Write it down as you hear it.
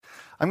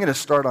I'm going to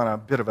start on a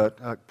bit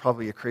of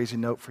probably a crazy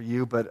note for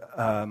you, but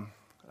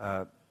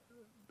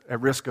at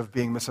risk of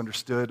being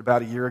misunderstood,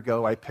 about a year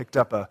ago I picked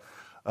up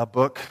a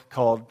book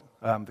called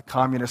The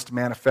Communist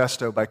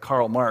Manifesto by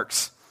Karl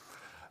Marx.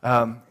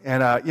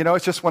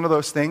 It's just one of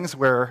those things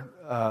where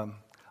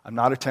I'm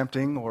not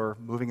attempting or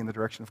moving in the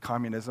direction of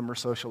communism or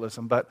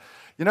socialism, but,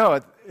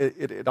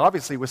 it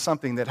obviously was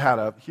something that had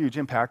a huge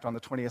impact on the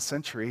 20th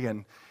century,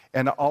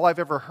 and all I've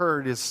ever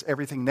heard is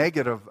everything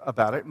negative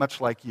about it,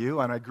 much like you.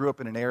 And I grew up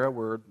in an era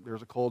where there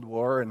was a Cold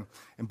War, and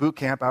in boot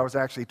camp I was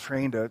actually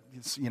trained to,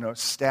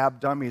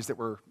 stab dummies that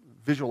were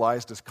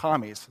visualized as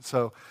commies.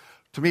 So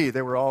to me,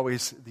 they were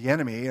always the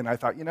enemy, and I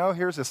thought,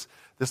 here's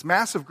this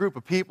massive group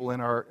of people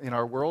in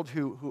our world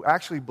who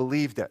actually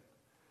believed it.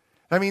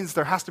 That means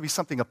there has to be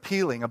something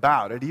appealing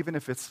about it, even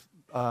if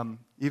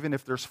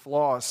there's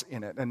flaws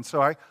in it. And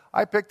so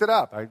I picked it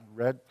up. I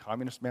read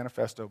Communist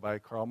Manifesto by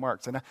Karl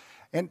Marx.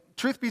 And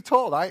truth be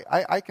told,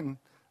 I can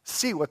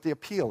see what the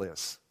appeal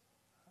is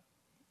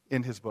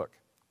in his book.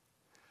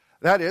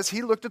 That is,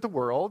 he looked at the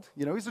world.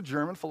 He's a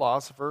German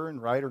philosopher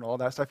and writer and all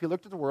that stuff. He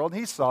looked at the world and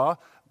he saw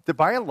that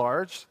by and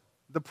large,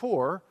 the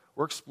poor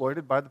were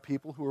exploited by the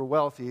people who were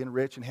wealthy and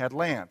rich and had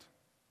land.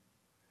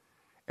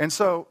 And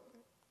so,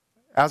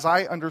 as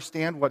I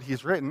understand what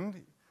he's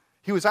written,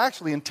 he was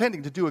actually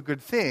intending to do a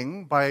good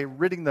thing by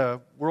ridding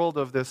the world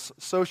of this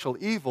social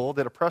evil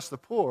that oppressed the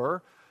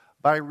poor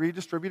by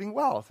redistributing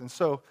wealth. And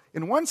so,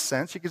 in one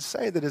sense, you could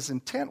say that his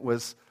intent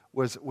was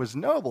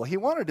noble. He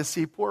wanted to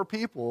see poor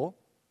people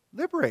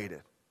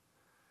liberated.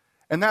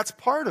 And that's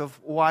part of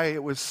why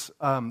it was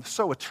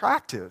so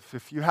attractive.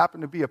 If you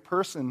happen to be a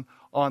person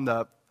on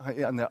the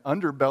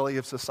underbelly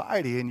of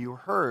society and you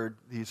heard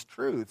these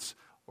truths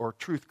or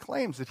truth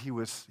claims that he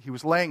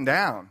was laying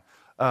down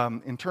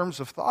in terms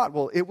of thought,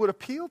 well, it would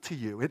appeal to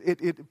you.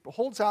 It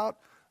holds out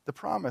the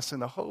promise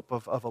and the hope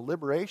of a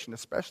liberation,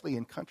 especially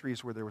in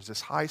countries where there was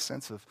this high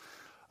sense of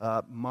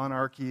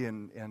monarchy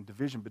and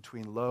division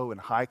between low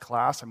and high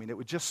class. I mean, it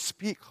would just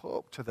speak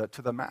hope to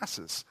the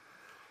masses.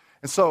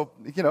 And so,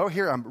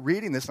 here I'm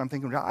reading this and I'm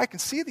thinking, I can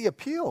see the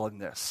appeal in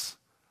this.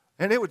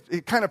 And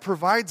it kind of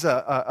provides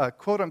a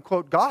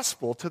quote-unquote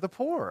gospel to the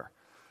poor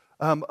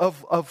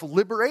of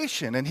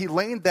liberation. And he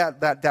laid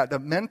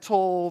that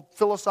mental,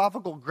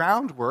 philosophical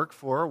groundwork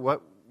for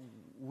what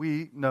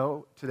we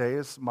know today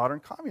as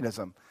modern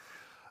communism.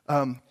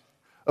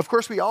 Of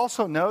course, we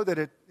also know that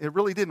it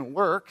really didn't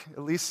work,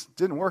 at least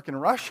didn't work in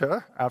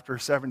Russia after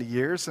 70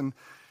 years. And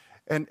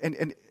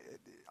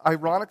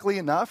ironically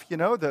enough,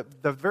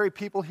 the very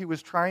people he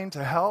was trying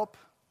to help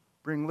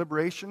bring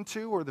liberation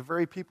to were the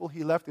very people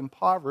he left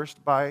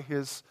impoverished by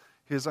his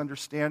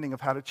understanding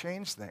of how to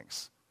change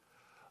things.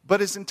 But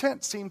his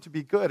intent seemed to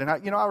be good. And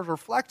I was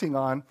reflecting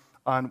on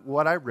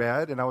what I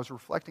read, and I was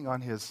reflecting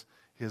on his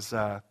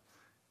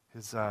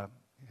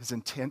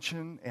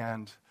intention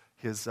and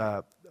his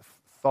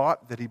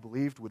thought that he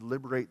believed would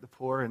liberate the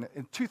poor.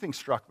 And two things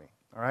struck me,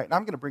 all right? And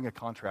I'm going to bring a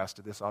contrast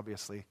to this,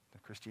 obviously, to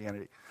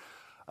Christianity.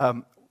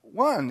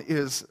 One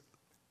is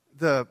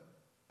the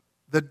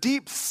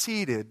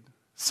deep-seated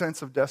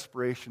sense of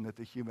desperation that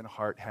the human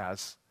heart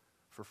has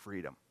for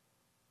freedom.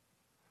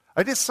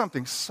 It is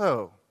something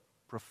so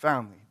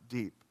profoundly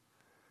deep.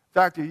 In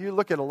fact, if you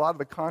look at a lot of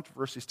the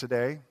controversies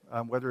today,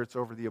 whether it's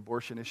over the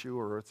abortion issue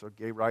or it's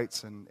gay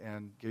rights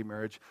and gay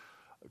marriage,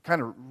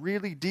 kind of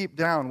really deep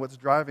down what's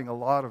driving a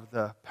lot of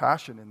the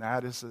passion in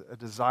that is a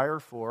desire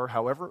for,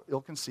 however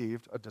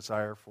ill-conceived, a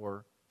desire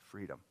for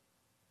freedom.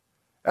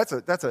 It's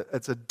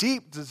a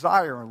deep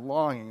desire and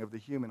longing of the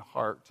human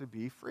heart to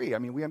be free. I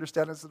mean, we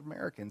understand as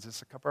Americans,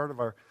 it's a part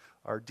of our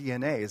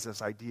DNA is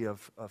this idea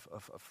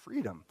of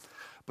freedom.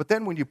 But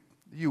then when you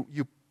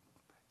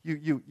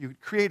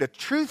create a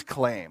truth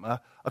claim,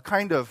 a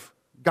kind of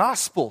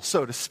gospel,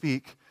 so to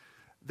speak,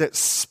 that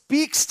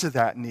speaks to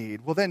that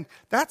need, well then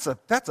that's a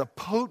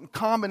potent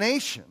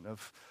combination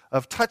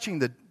of touching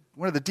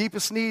one of the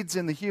deepest needs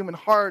in the human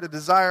heart, a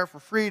desire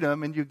for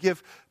freedom, and you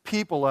give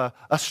people a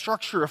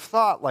structure of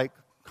thought like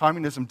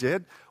communism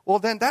did, well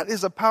then that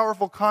is a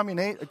powerful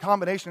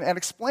combination and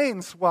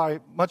explains why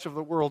much of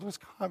the world was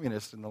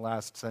communist in the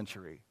last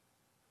century.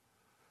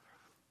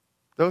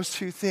 Those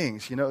two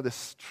things,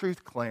 this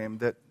truth claim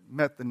that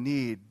met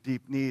the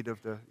deep need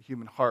of the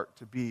human heart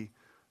to be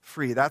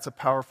free, that's a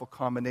powerful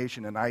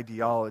combination, an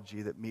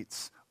ideology that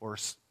meets or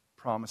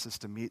promises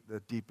to meet the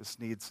deepest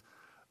needs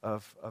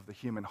of the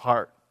human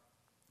heart.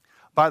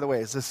 By the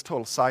way, it's this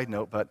total side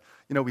note, but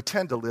we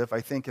tend to live, I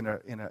think, in a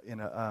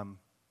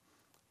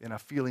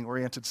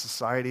feeling-oriented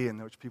society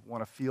in which people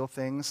want to feel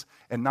things,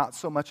 and not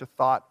so much a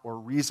thought or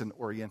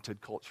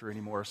reason-oriented culture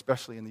anymore,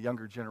 especially in the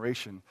younger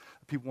generation.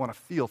 People want to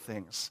feel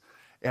things.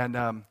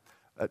 And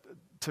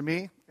to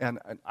me, and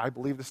I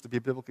believe this to be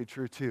biblically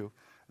true too,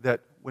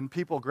 that when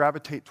people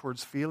gravitate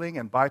towards feeling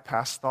and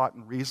bypass thought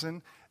and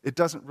reason, it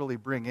doesn't really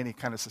bring any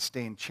kind of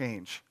sustained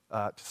change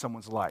to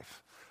someone's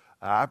life.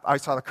 I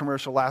saw the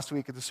commercial last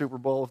week at the Super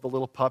Bowl of the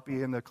little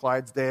puppy in the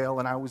Clydesdale,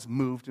 and I was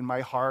moved in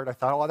my heart. I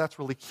thought, oh, that's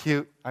really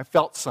cute. I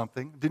felt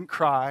something. Didn't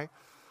cry,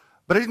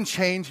 but it didn't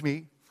change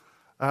me.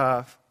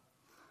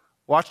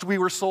 Well, watched We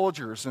Were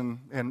Soldiers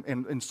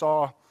and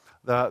saw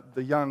the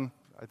young,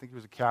 I think he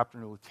was a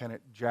captain or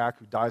Lieutenant Jack,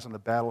 who dies on the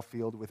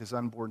battlefield with his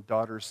unborn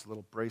daughter's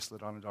little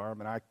bracelet on his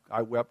arm. And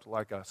I wept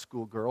like a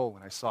schoolgirl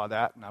when I saw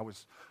that, and I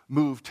was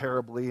moved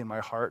terribly in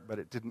my heart, but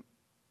it didn't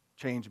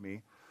change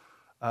me.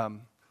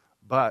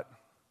 But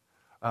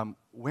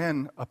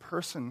when a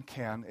person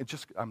can,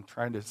 I'm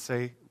trying to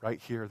say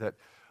right here that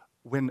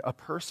when a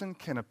person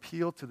can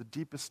appeal to the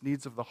deepest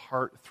needs of the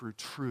heart through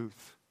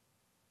truth,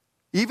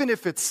 even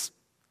if it's,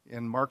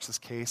 in Marx's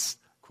case,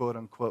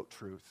 quote-unquote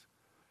truth,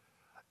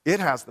 it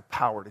has the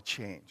power to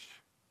change.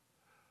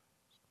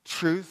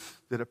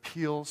 Truth that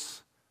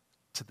appeals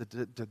to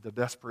the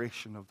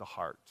desperation of the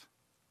heart.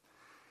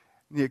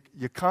 You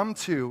come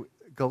to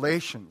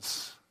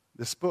Galatians,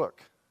 this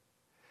book,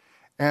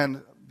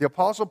 and the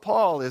Apostle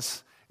Paul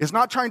is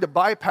not trying to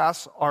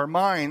bypass our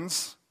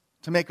minds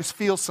to make us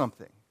feel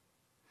something.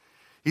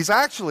 He's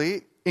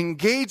actually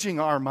engaging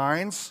our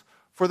minds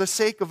for the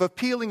sake of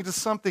appealing to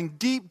something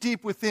deep,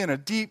 deep within, a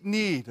deep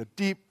need, a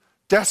deep,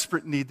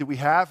 desperate need that we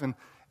have. And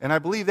I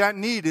believe that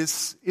need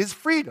is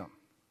freedom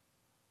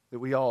that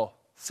we all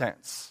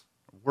sense,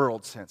 the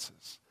world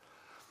senses.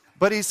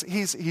 But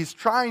he's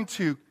trying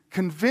to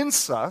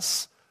convince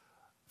us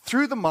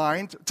through the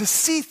mind to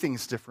see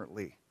things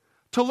differently,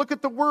 to look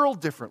at the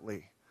world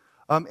differently.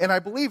 And I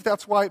believe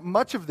that's why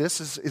much of this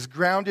is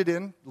grounded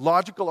in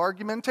logical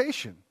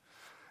argumentation.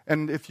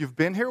 And if you've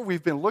been here,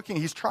 we've been looking.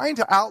 He's trying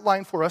to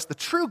outline for us the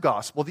true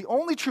gospel, the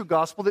only true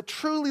gospel that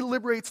truly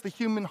liberates the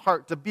human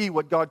heart to be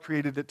what God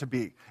created it to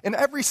be, in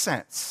every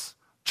sense,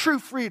 true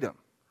freedom.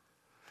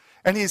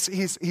 And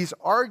he's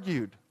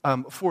argued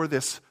for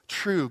this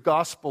true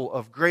gospel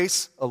of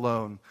grace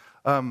alone,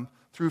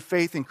 through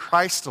faith in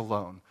Christ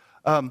alone,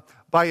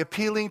 by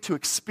appealing to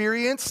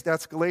experience.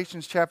 That's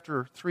Galatians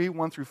chapter 3,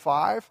 1 through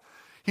 5.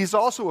 He's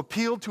also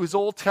appealed to his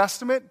Old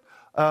Testament,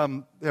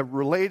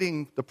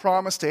 relating the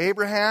promise to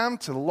Abraham,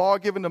 to the law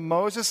given to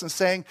Moses, and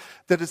saying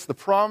that it's the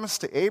promise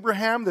to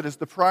Abraham that is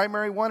the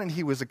primary one, and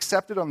he was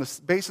accepted on the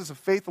basis of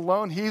faith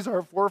alone. He's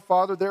our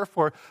forefather,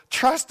 therefore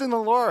trust in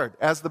the Lord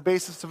as the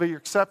basis of your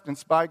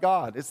acceptance by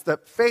God. It's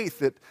that faith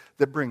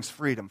that brings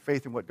freedom,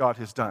 faith in what God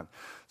has done.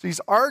 So he's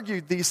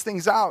argued these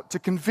things out to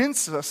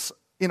convince us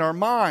in our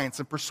minds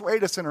and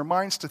persuade us in our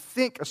minds to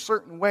think a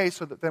certain way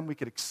so that then we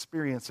could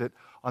experience it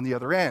on the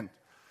other end.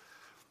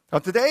 Now,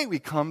 today we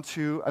come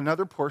to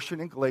another portion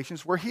in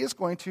Galatians where he is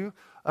going to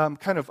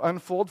kind of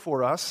unfold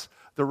for us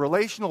the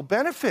relational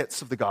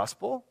benefits of the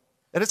gospel.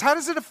 That is, how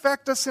does it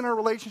affect us in our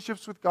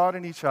relationships with God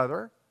and each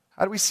other?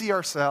 How do we see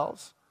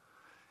ourselves?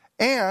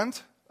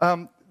 And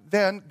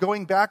then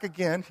going back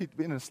again,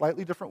 in a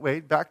slightly different way,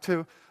 back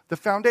to the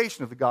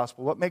foundation of the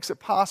gospel. What makes it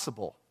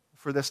possible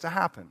for this to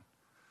happen?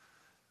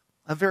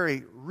 A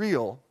very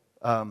real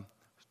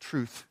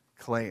truth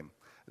claim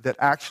that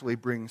actually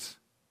brings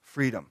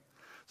freedom.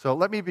 So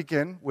let me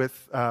begin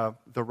with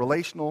the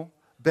relational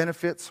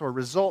benefits or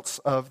results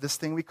of this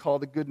thing we call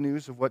the good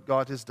news of what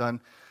God has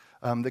done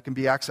that can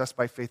be accessed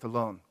by faith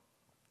alone.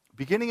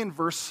 Beginning in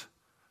verse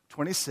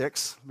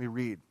 26, let me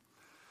read.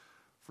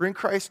 For in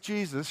Christ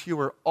Jesus you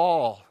are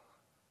all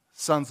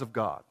sons of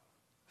God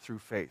through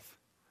faith.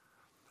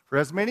 For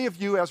as many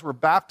of you as were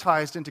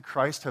baptized into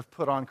Christ have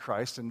put on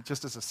Christ. And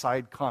just as a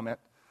side comment,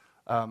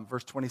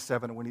 verse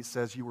 27, when he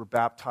says you were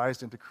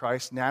baptized into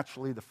Christ,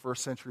 naturally the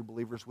first century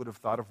believers would have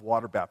thought of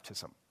water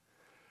baptism.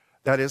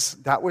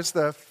 That was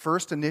the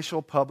first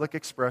initial public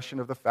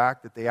expression of the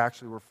fact that they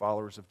actually were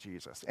followers of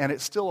Jesus. And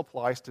it still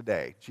applies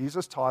today.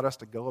 Jesus taught us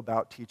to go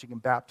about teaching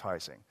and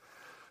baptizing.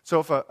 So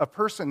if a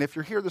person, if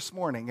you're here this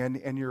morning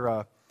and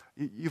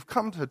you've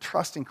come to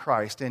trust in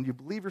Christ and you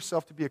believe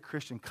yourself to be a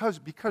Christian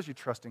because you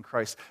trust in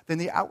Christ, then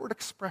the outward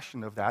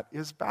expression of that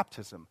is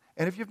baptism.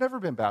 And if you've never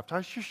been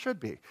baptized, you should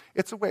be.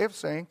 It's a way of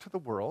saying to the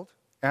world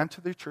and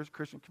to the church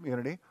Christian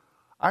community,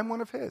 I'm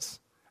one of his,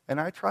 and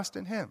I trust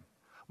in him.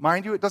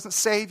 Mind you, it doesn't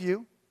save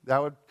you.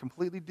 That would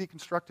completely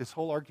deconstruct his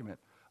whole argument.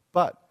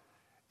 But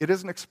it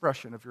is an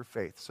expression of your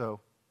faith.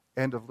 So,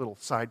 end of little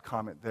side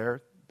comment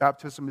there.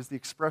 Baptism is the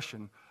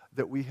expression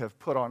that we have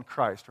put on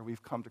Christ, or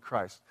we've come to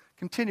Christ.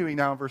 Continuing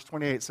now in verse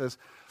 28, it says,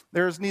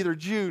 there is neither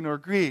Jew nor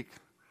Greek.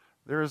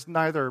 There is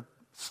neither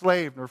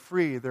slave nor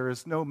free. There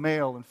is no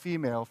male and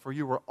female, for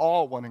you are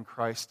all one in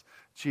Christ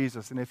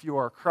Jesus. And if you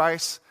are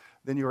Christ,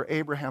 then you are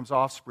Abraham's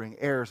offspring,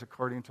 heirs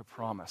according to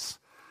promise.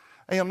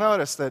 And you'll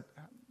notice that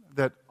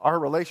our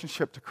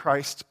relationship to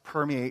Christ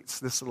permeates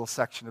this little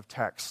section of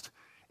text.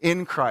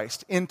 In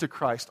Christ, into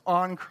Christ,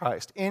 on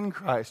Christ, in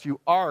Christ. You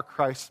are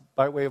Christ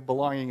by way of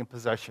belonging and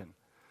possession.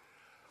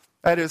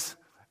 That is,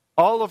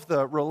 all of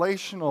the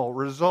relational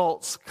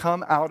results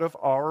come out of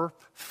our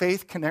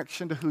faith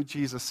connection to who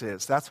Jesus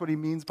is. That's what he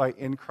means by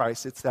in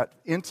Christ. It's that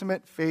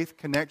intimate faith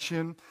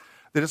connection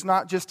that is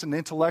not just an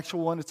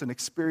intellectual one, it's an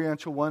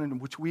experiential one in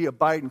which we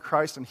abide in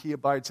Christ and he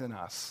abides in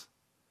us.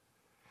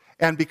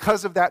 And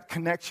because of that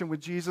connection with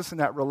Jesus and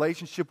that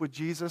relationship with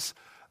Jesus,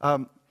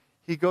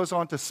 he goes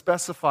on to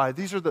specify,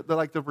 these are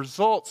the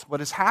results, what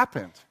has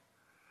happened.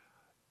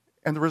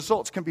 And the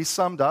results can be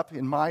summed up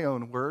in my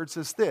own words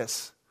as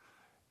this.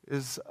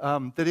 is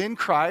that in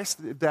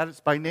Christ, that is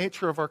by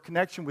nature of our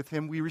connection with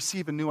him, we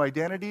receive a new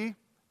identity,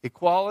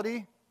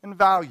 equality, and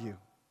value.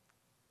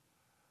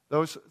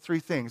 Those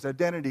three things: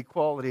 identity,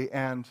 equality,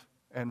 and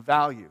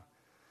value.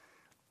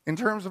 In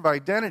terms of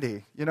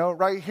identity,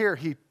 right here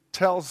he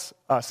tells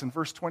us in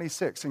verse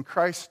 26, in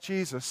Christ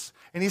Jesus,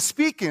 and he's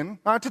speaking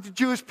not to the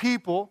Jewish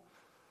people,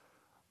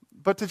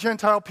 but to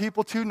Gentile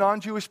people too,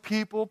 non-Jewish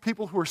people,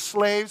 people who are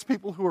slaves,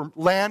 people who are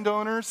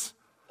landowners.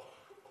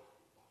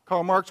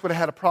 Karl Marx would have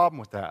had a problem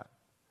with that.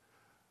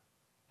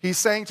 He's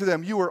saying to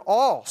them, you are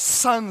all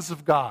sons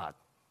of God.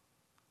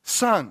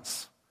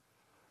 Sons.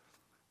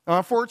 Now,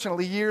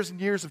 unfortunately, years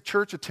and years of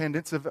church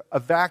attendance have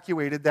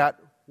evacuated that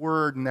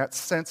word and that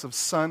sense of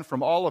son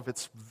from all of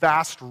its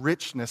vast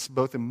richness,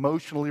 both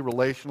emotionally,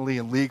 relationally,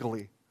 and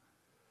legally.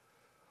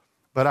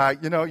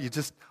 But you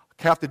just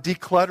have to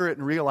declutter it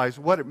and realize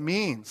what it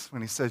means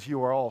when he says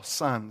you are all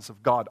sons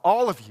of God.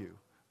 All of you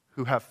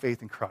who have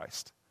faith in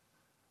Christ.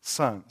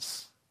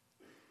 Sons.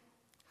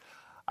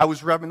 I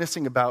was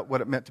reminiscing about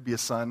what it meant to be a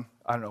son,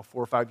 4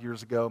 or 5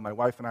 years ago. My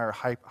wife and I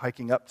are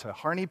hiking up to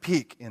Harney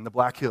Peak in the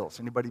Black Hills.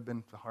 Anybody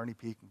been to Harney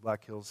Peak in the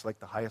Black Hills? It's like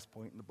the highest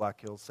point in the Black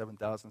Hills,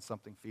 7,000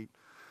 something feet.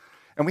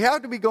 And we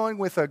happened to be going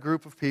with a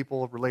group of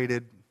people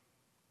related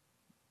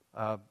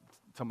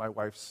to my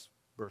wife's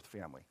birth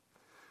family.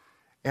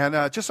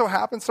 And just so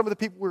happened, some of the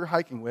people we were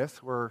hiking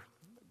with were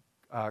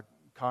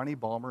Connie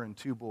Ballmer and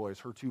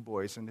her two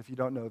boys. And if you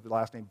don't know the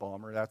last name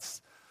Ballmer,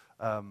 that's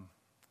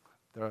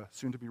the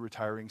soon-to-be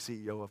retiring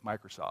CEO of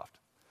Microsoft,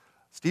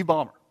 Steve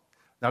Ballmer.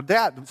 Now,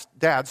 Dad,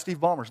 Steve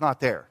Ballmer's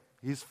not there.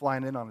 He's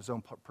flying in on his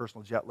own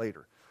personal jet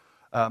later.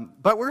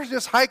 But we're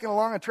just hiking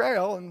along a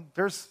trail, and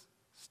there's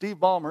Steve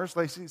Ballmer.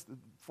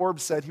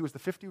 Forbes said he was the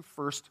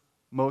 51st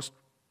most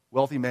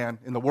wealthy man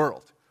in the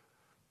world.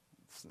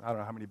 I don't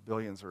know how many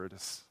billions are in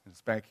his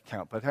bank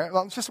account, but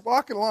I'm just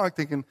walking along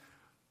thinking,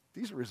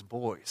 these are his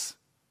boys.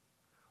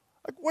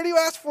 Like, what do you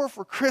ask for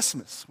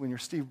Christmas when you're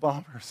Steve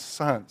Ballmer's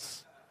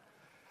sons?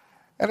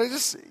 And I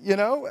just,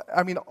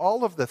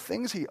 all of the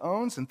things he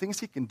owns and things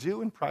he can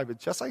do in private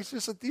jets, I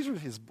just said, these are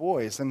his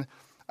boys. And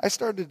I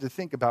started to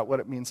think about what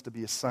it means to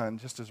be a son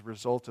just as a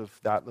result of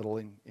that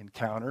little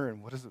encounter,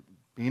 and what does it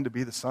mean to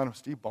be the son of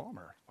Steve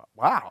Ballmer?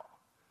 Wow.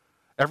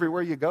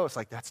 Everywhere you go, it's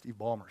like, that's Steve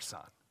Ballmer's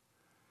son.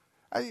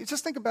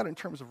 Just think about it in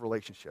terms of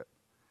relationship.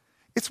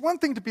 It's one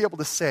thing to be able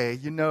to say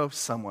you know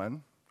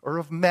someone or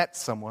have met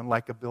someone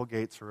like a Bill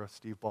Gates or a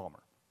Steve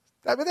Ballmer.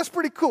 That's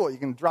pretty cool. You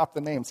can drop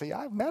the name and say, yeah,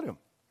 I've met him.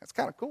 That's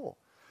kind of cool.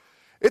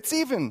 It's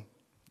even,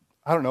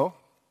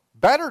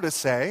 better to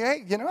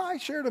say, hey, I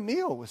shared a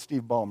meal with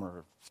Steve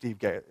Ballmer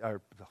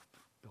or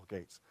Bill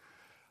Gates.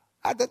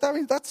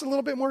 That's a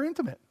little bit more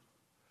intimate.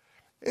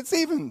 It's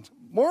even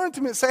more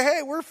intimate to say,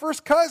 hey, we're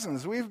first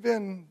cousins. We've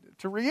been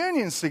to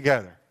reunions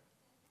together.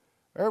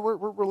 We're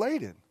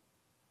related.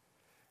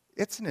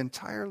 It's an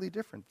entirely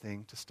different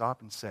thing to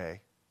stop and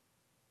say,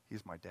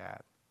 he's my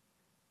dad.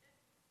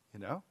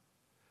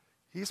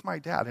 He's my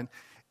dad.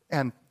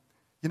 And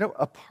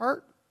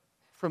apart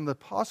from the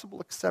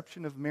possible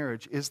exception of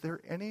marriage, is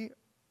there any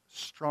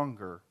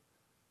stronger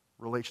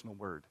relational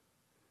word?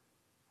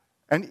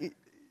 And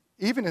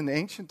even in the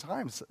ancient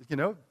times,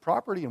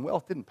 property and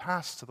wealth didn't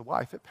pass to the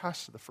wife. It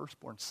passed to the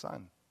firstborn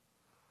son.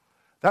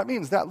 That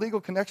means that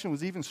legal connection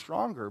was even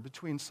stronger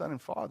between son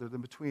and father than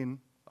between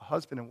a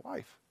husband and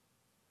wife.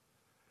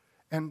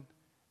 And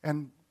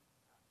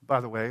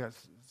by the way,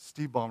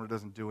 Steve Ballmer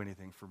doesn't do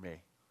anything for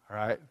me, all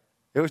right?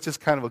 It was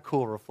just kind of a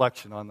cool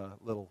reflection on the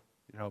little,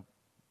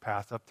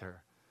 path up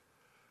there.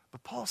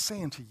 But Paul's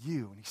saying to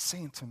you, and he's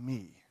saying to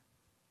me,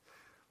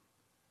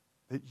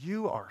 that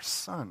you are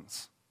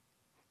sons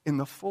in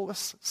the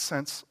fullest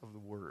sense of the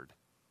word.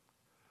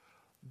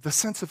 The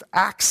sense of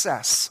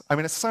access.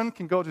 A son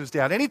can go to his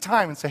dad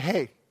anytime and say,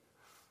 hey,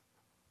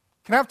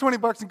 can I have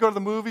 $20 and go to the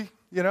movie?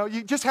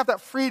 You just have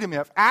that freedom. You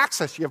have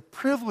access. You have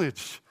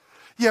privilege.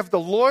 You have the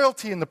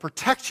loyalty and the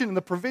protection and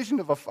the provision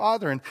of a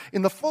father. And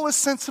in the fullest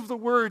sense of the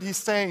word, he's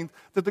saying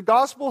that the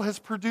gospel has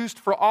produced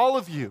for all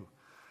of you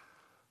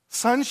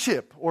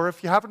sonship, or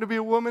if you happen to be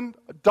a woman,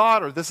 a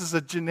daughter. This is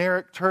a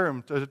generic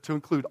term to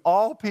include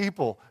all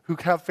people who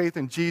have faith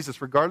in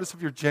Jesus, regardless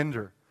of your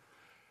gender.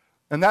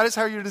 And that is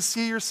how you're to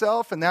see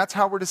yourself, and that's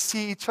how we're to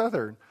see each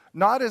other.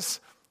 Not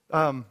as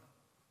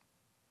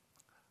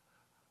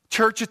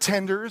church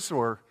attenders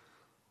or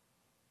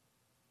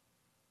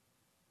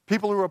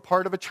people who are a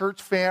part of a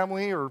church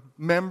family or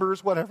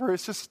members, whatever.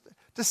 It's just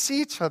to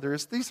see each other.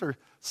 These are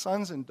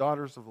sons and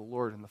daughters of the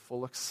Lord in the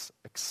fullest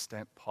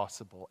extent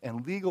possible,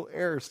 and legal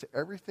heirs to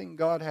everything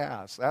God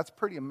has. That's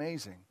pretty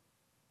amazing.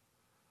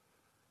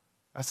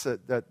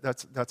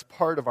 That's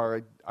part of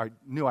our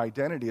new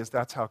identity, is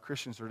that's how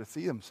Christians are to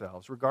see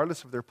themselves,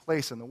 regardless of their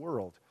place in the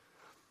world.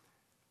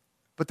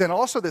 But then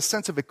also this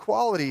sense of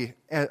equality,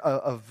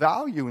 of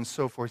value and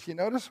so forth. You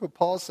notice what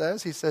Paul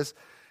says? He says,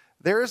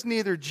 there is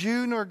neither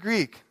Jew nor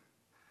Greek.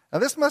 Now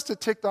this must have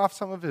ticked off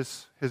some of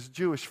his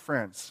Jewish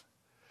friends,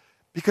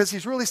 because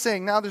he's really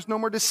saying now there's no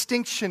more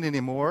distinction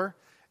anymore,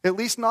 at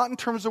least not in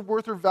terms of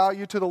worth or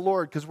value to the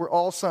Lord, because we're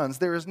all sons.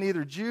 There is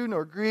neither Jew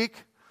nor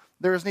Greek.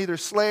 There is neither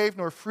slave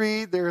nor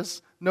free. There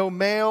is no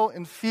male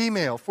and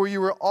female, for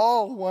you are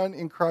all one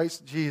in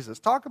Christ Jesus.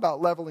 Talk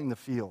about leveling the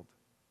field.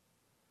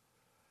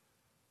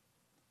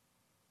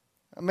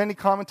 Many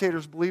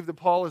commentators believe that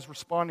Paul is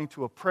responding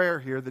to a prayer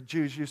here that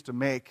Jews used to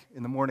make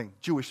in the morning.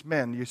 Jewish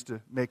men used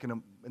to make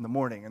in the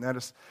morning. And that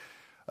is,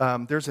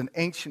 there's an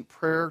ancient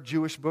prayer,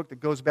 Jewish book that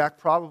goes back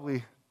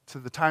probably to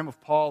the time of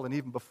Paul and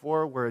even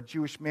before, where a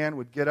Jewish man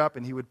would get up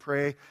and he would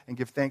pray and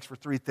give thanks for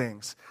three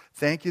things.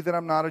 Thank you that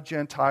I'm not a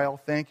Gentile.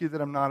 Thank you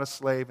that I'm not a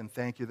slave. And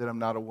thank you that I'm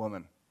not a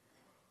woman.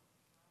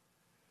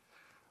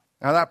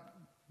 Now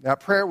that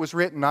prayer was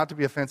written not to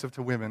be offensive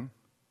to women,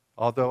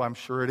 although I'm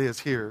sure it is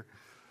here.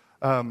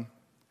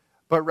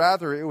 But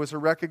rather, it was a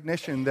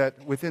recognition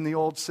that within the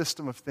old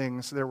system of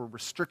things, there were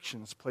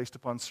restrictions placed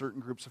upon certain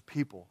groups of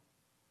people.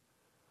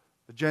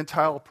 The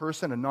Gentile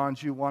person, a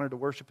non-Jew, wanted to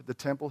worship at the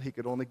temple, he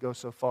could only go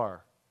so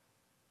far.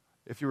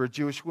 If you were a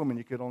Jewish woman,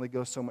 you could only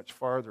go so much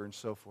farther and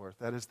so forth.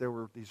 That is, there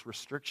were these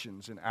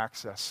restrictions in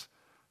access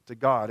to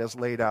God as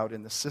laid out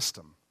in the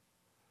system.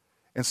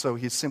 And so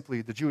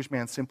the Jewish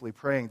man simply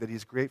praying that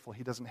he's grateful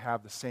he doesn't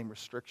have the same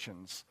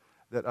restrictions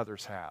that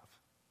others have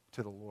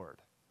to the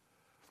Lord.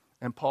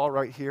 And Paul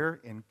right here,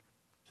 in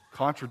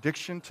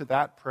contradiction to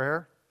that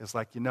prayer, is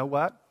like, you know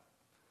what?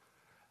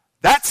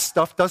 That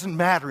stuff doesn't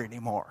matter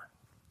anymore.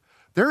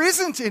 There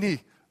isn't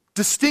any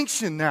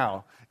distinction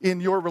now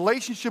in your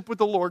relationship with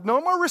the Lord. No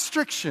more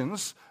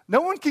restrictions. No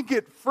one can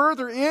get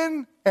further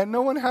in, and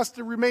no one has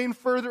to remain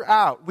further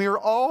out. We are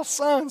all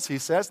sons, he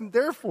says, and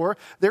therefore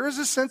there is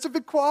a sense of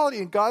equality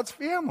in God's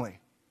family.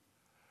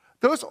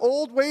 Those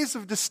old ways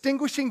of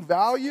distinguishing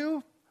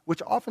value,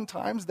 which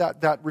oftentimes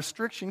that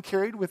restriction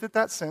carried with it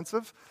that sense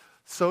of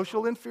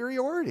social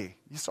inferiority.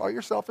 You saw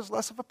yourself as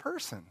less of a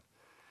person.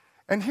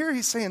 And here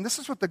he's saying this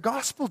is what the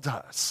gospel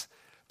does.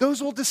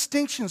 Those old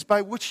distinctions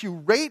by which you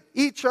rate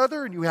each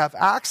other and you have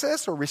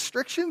access or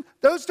restriction,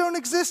 those don't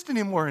exist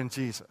anymore in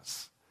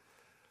Jesus.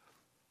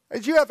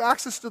 As you have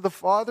access to the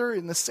Father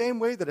in the same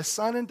way that a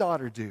son and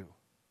daughter do.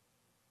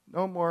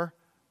 No more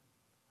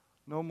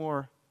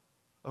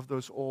of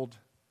those old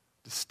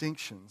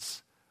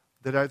distinctions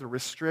that either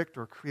restrict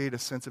or create a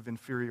sense of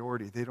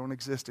inferiority. They don't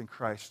exist in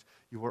Christ.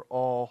 You are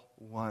all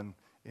one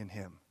in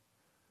him.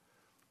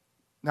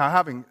 Now,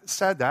 having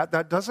said that,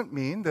 that doesn't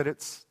mean that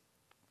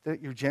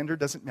your gender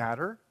doesn't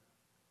matter.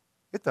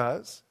 It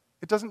does.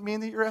 It doesn't mean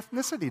that your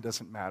ethnicity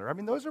doesn't matter. I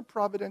mean, those are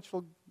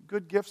providential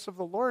good gifts of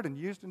the Lord and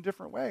used in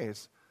different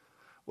ways.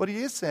 What he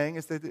is saying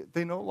is that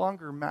they no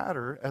longer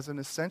matter as an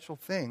essential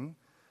thing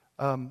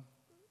in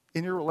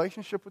your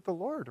relationship with the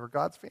Lord or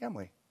God's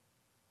family.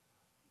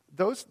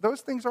 Those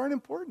things aren't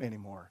important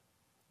anymore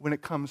when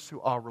it comes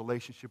to our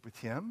relationship with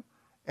him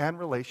and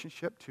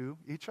relationship to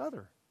each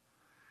other.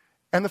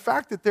 And the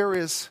fact that there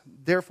is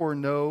therefore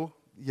no,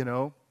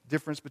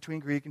 difference between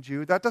Greek and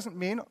Jew, that doesn't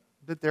mean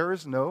that there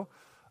is no,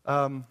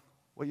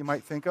 what you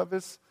might think of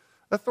as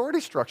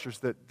authority structures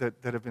that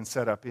have been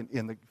set up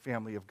in the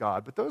family of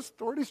God. But those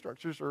authority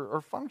structures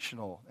are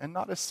functional and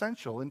not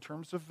essential in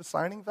terms of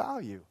assigning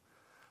value.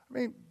 I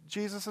mean,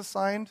 Jesus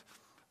assigned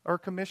or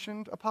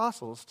commissioned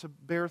apostles to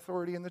bear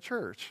authority in the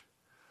church.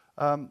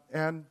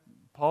 And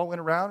Paul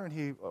went around and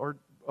he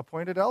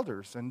appointed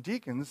elders and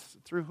deacons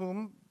through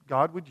whom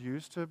God would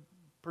use to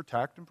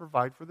protect and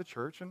provide for the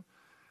church.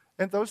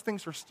 And those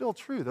things are still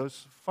true,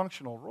 those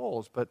functional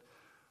roles.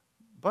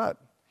 But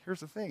here's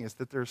the thing, is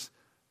that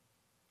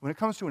when it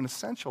comes to an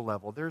essential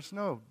level, there's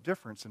no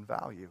difference in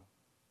value.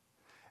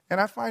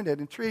 And I find it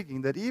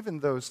intriguing that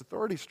even those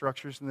authority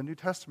structures in the New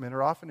Testament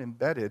are often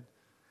embedded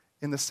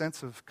in the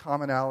sense of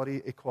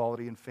commonality,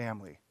 equality, and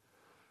family.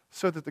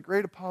 So that the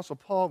great apostle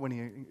Paul, when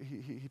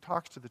he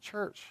talks to the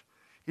church,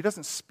 he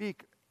doesn't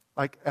speak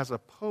like as a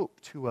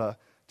pope to a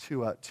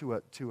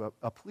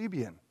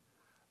plebeian,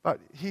 but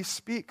he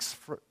speaks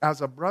as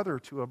a brother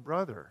to a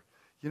brother.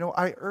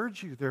 I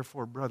urge you,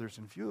 therefore, brothers,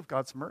 in view of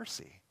God's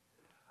mercy.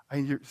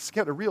 You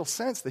get a real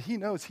sense that he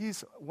knows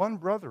he's one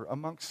brother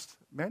amongst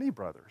many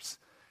brothers.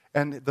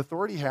 And the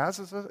authority he has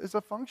is a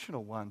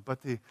functional one,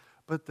 but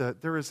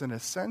there is an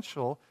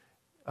essential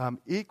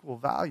equal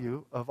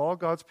value of all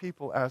God's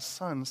people as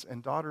sons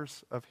and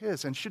daughters of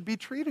his, and should be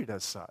treated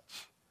as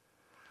such.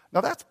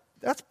 Now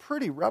that's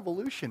pretty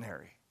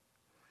revolutionary.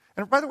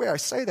 And by the way, I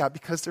say that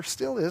because there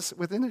still is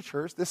within the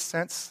church this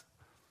sense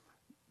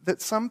that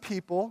some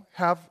people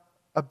have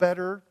a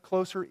better,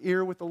 closer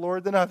ear with the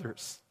Lord than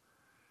others.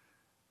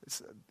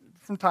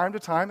 From time to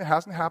time, it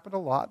hasn't happened a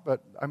lot,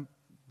 but I'm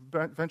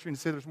venturing to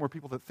say there's more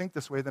people that think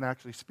this way than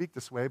actually speak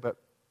this way, but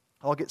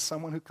I'll get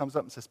someone who comes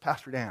up and says,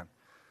 Pastor Dan,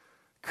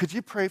 could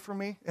you pray for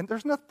me? And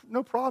there's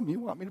no problem. You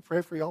want me to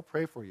pray for you, I'll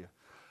pray for you.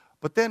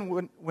 But then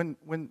when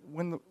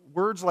the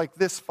words like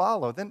this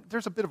follow, then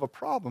there's a bit of a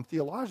problem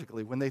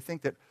theologically when they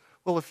think that,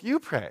 well, if you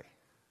pray,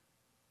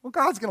 well,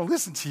 God's going to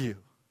listen to you.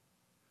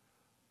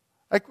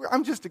 Like,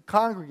 I'm just a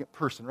congregant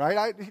person,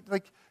 right?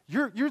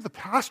 You're the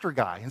pastor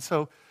guy, and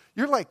so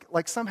you're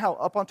like somehow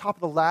up on top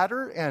of the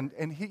ladder,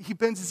 and he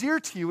bends his ear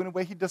to you in a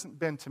way he doesn't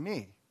bend to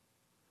me.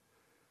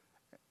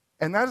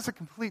 And that is a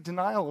complete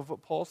denial of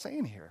what Paul's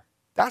saying here.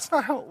 That's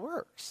not how it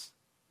works.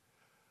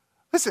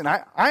 Listen,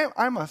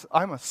 I'm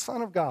a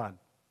son of God,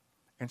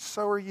 and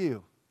so are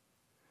you.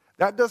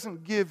 That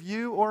doesn't give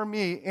you or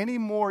me any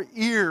more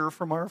ear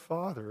from our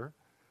Father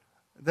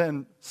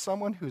than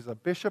someone who's a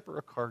bishop or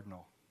a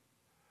cardinal.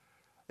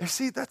 You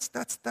see, that's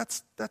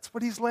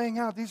what he's laying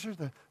out. These are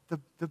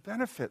the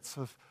benefits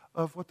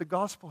of what the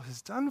gospel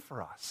has done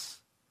for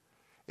us.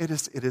 It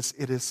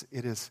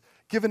is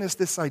given us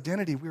this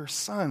identity. We are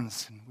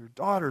sons and we're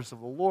daughters of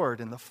the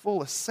Lord in the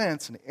fullest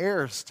sense and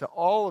heirs to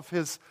all of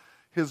his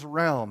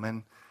realm.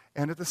 And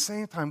at the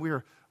same time,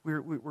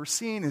 we're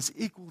seen as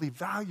equally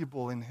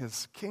valuable in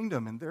his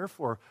kingdom, and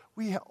therefore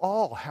we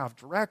all have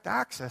direct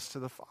access to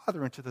the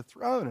Father and to the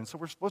throne. And so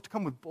we're supposed to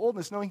come with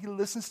boldness, knowing he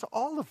listens to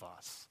all of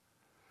us.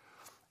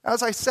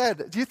 As I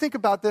said, do you think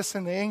about this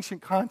in the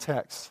ancient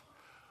context,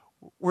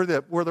 where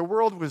the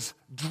world was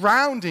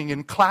drowning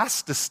in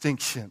class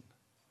distinction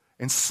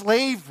and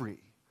slavery?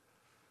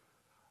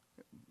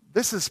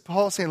 This is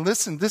Paul saying,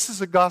 listen, this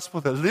is a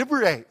gospel that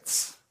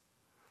liberates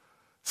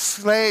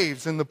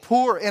slaves and the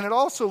poor, and it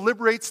also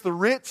liberates the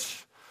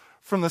rich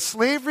from the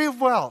slavery of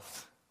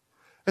wealth,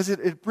 as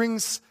it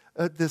brings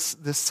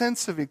this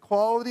sense of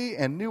equality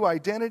and new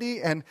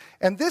identity, and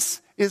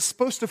this is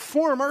supposed to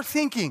form our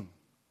thinking.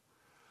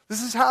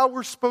 This is how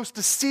we're supposed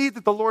to see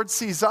that the Lord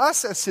sees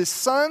us as his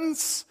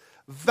sons,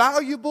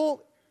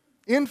 valuable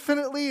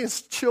infinitely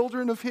as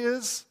children of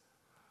his.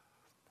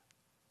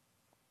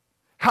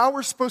 How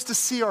we're supposed to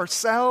see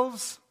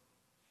ourselves,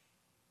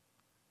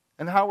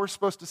 and how we're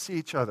supposed to see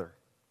each other.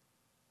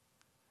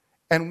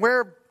 And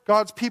where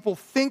God's people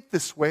think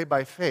this way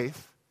by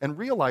faith and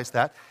realize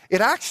that,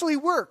 it actually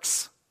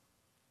works.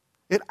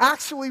 It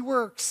actually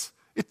works.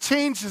 It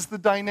changes the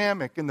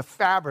dynamic and the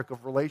fabric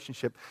of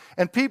relationship.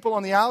 And people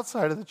on the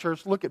outside of the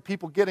church look at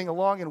people getting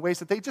along in ways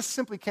that they just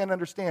simply can't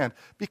understand,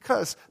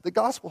 because the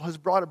gospel has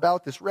brought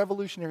about this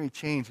revolutionary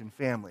change in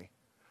family.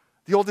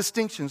 The old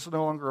distinctions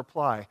no longer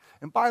apply.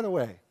 And by the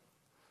way,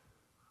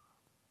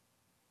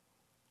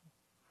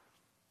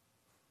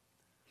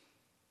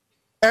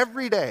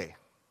 every day,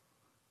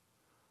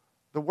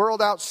 the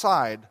world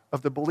outside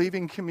of the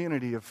believing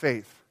community of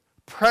faith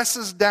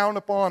presses down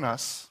upon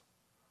us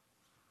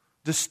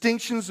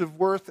distinctions of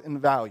worth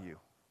and value.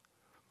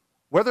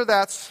 Whether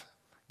that's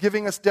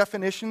giving us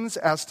definitions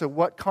as to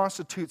what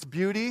constitutes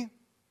beauty,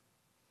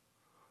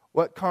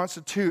 what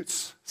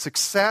constitutes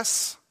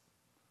success,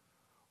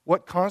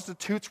 what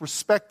constitutes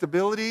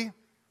respectability.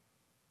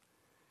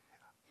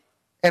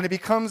 And it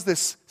becomes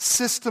this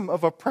system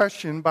of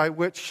oppression by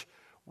which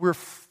we're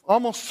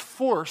almost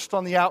forced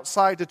on the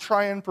outside to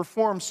try and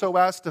perform so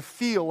as to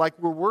feel like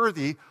we're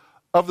worthy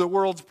of the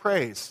world's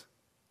praise.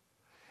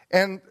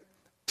 And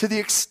to the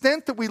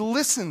extent that we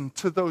listen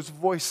to those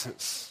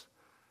voices,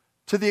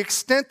 to the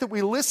extent that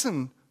we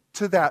listen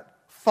to that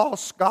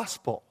false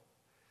gospel,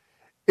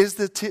 is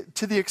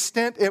to the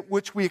extent at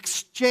which we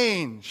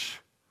exchange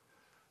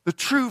the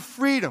true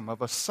freedom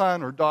of a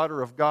son or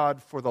daughter of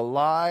God for the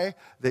lie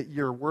that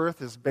your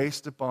worth is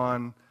based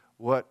upon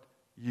what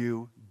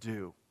you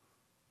do.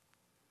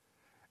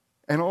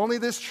 And only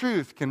this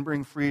truth can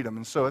bring freedom.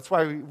 And so that's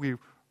why we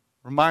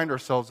remind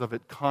ourselves of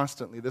it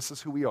constantly. This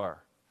is who we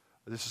are.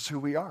 This is who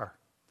we are.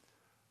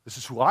 This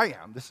is who I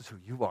am. This is who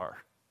you are.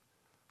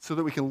 So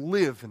that we can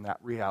live in that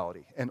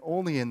reality. And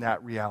only in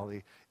that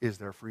reality is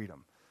there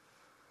freedom.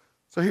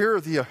 So here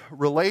are the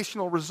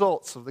relational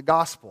results of the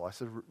gospel. I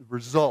said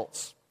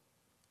results.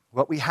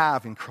 What we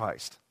have in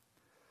Christ.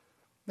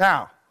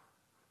 Now,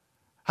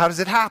 how does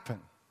it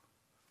happen?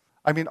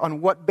 I mean, on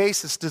what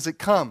basis does it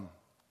come?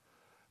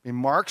 I mean,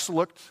 Marx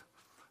looked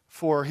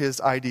for his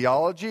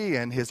ideology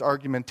and his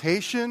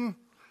argumentation,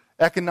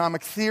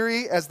 economic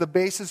theory as the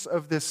basis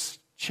of this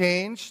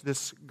change,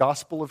 this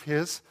gospel of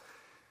his.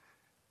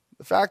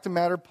 The fact of the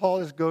matter,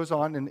 Paul goes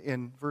on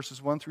in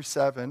verses 1 through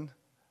 7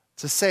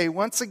 to say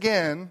once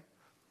again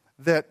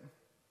that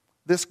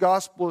this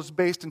gospel is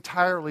based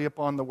entirely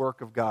upon the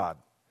work of God.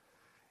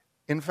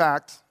 In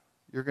fact,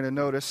 you're going to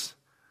notice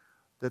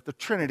that the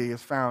Trinity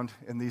is found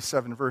in these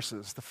 7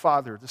 verses. The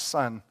Father, the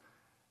Son,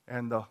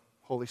 and the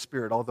Holy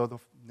Spirit. Although the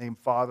name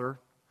Father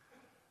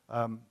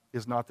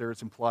is not there,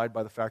 it's implied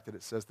by the fact that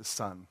it says the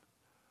Son.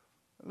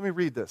 Let me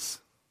read this.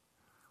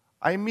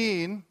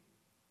 This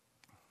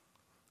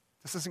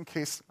is in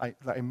case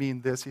I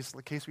mean this. He's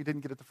in case we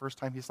didn't get it the first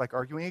time. He's like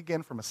arguing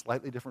again from a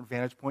slightly different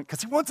vantage point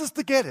because he wants us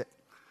to get it.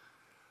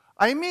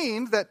 I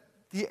mean that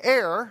the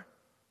heir,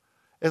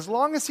 as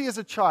long as he is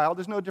a child,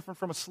 is no different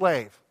from a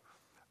slave,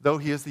 though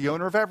he is the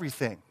owner of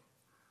everything.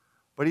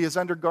 But he is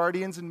under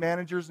guardians and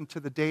managers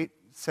until the date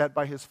set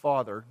by his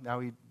father. Now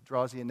he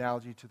draws the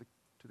analogy to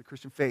the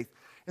Christian faith.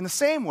 In the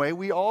same way,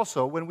 we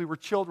also, when we were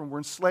children, were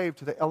enslaved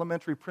to the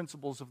elementary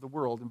principles of the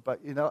world. But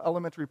in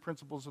elementary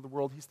principles of the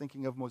world, he's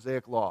thinking of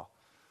Mosaic law.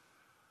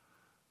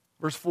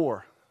 Verse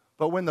 4.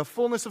 But when the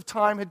fullness of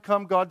time had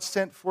come, God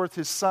sent forth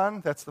his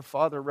Son, that's the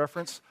Father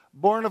reference,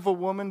 born of a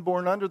woman,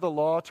 born under the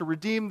law, to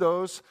redeem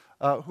those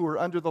who are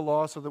under the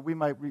law so that we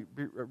might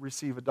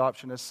receive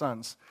adoption as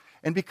sons.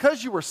 And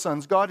because you are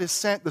sons, God has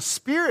sent the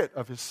Spirit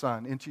of his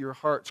Son into your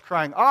hearts,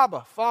 crying,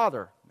 Abba,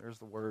 Father. There's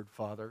the word,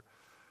 Father.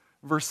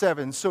 Verse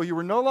 7, so you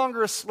were no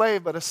longer a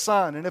slave, but a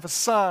son, and if a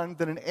son,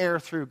 then an heir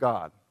through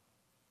God.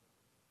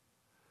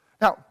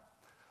 Now,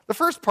 the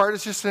first part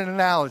is just an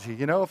analogy,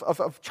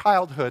 of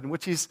childhood, in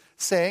which he's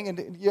saying,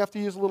 and you have to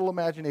use a little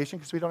imagination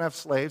because we don't have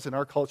slaves in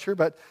our culture,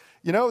 but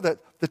that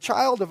the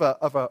child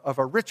of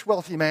a rich,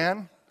 wealthy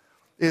man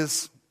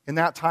is, in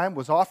that time,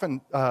 was often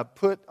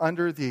put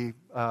under the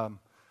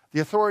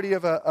authority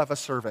of a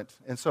servant.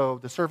 And so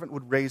the servant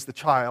would raise the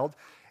child,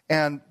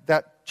 and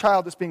that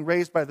child that's being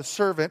raised by the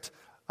servant,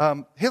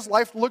 his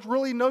life looked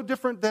really no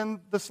different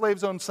than the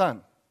slave's own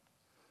son.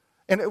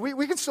 And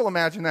we can still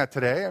imagine that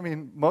today. I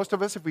mean, most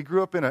of us, if we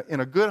grew up in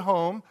a good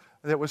home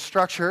that was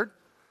structured,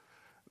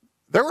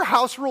 there were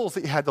house rules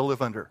that you had to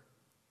live under.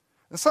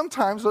 And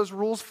sometimes those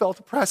rules felt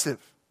oppressive.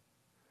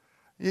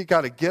 You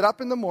got to get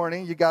up in the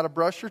morning, you got to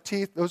brush your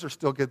teeth. Those are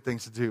still good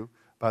things to do,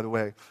 by the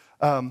way.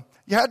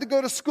 You had to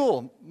go to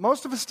school.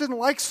 Most of us didn't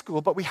like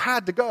school, but we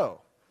had to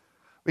go.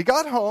 We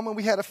got home and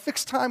we had a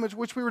fixed time at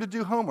which we were to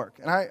do homework.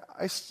 And I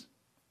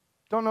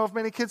don't know of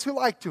many kids who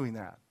like doing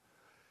that.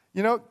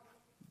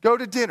 Go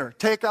to dinner,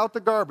 take out the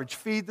garbage,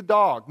 feed the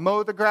dog,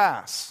 mow the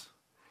grass.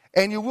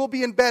 And you will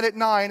be in bed at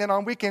 9, and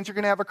on weekends you're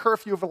going to have a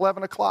curfew of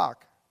 11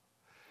 o'clock.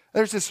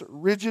 There's this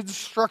rigid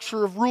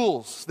structure of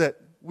rules that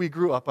we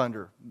grew up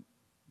under.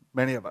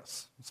 Many of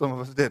us. Some of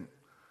us didn't.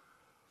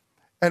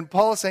 And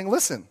Paul is saying,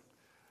 listen,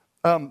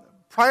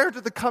 prior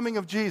to the coming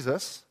of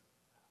Jesus,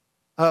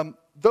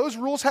 those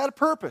rules had a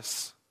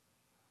purpose.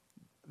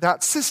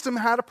 That system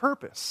had a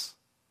purpose.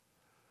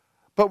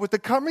 But with the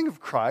coming of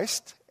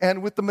Christ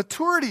and with the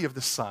maturity of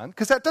the Son,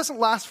 because that doesn't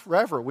last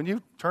forever. When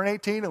you turn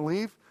 18 and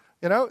leave,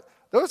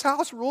 those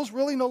house rules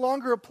really no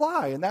longer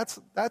apply. And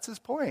that's his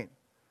point.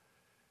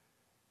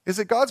 Is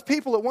that God's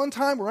people at one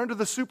time were under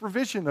the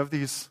supervision of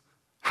these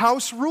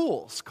house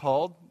rules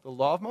called the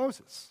law of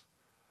Moses.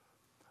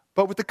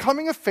 But with the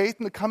coming of faith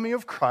and the coming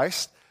of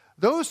Christ,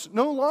 those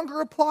no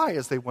longer apply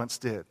as they once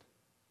did.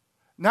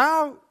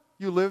 Now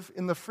you live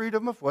in the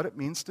freedom of what it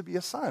means to be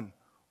a son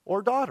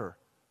or daughter.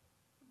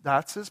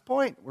 That's his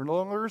point. We're no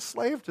longer a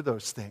slave to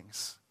those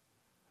things.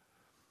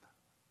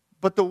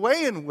 But the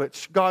way in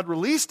which God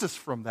released us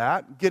from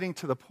that, getting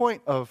to the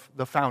point of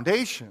the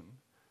foundation,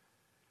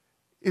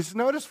 is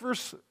notice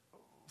verse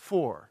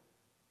 4.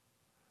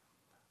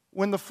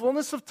 When the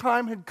fullness of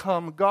time had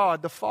come,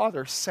 God, the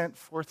Father, sent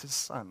forth his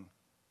Son.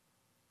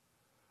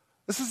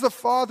 This is the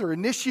Father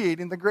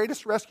initiating the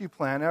greatest rescue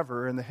plan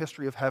ever in the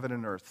history of heaven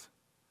and earth.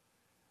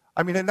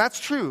 And that's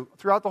true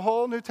throughout the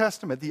whole New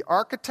Testament. The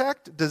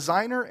architect,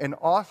 designer, and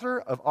author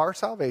of our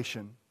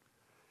salvation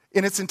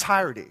in its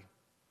entirety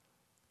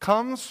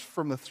comes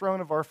from the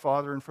throne of our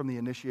Father and from the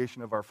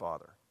initiation of our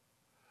Father.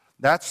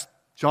 That's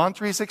John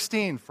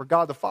 3:16. For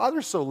God the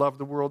Father so loved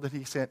the world that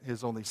he sent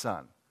his only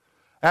Son.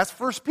 That's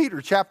 1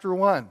 Peter chapter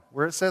 1,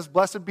 where it says,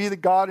 Blessed be the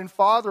God and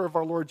Father of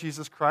our Lord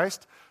Jesus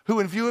Christ, who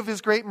in view of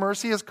his great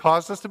mercy has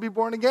caused us to be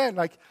born again.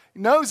 He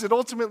knows it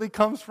ultimately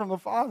comes from the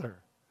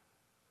Father.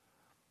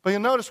 But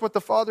you'll notice what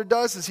the Father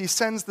does is he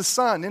sends the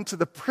Son into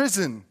the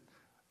prison.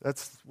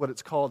 That's what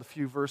it's called a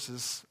few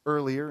verses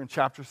earlier in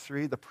chapter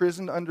 3, the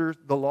prison under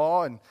the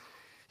law. And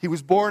he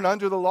was born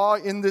under the law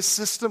in this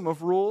system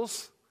of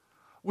rules,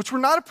 which were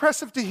not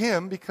oppressive to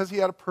him because he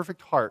had a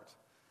perfect heart.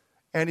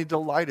 And he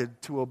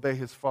delighted to obey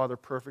his Father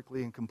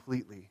perfectly and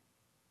completely.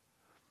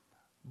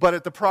 But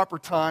at the proper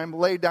time,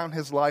 laid down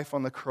his life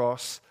on the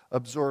cross,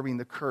 absorbing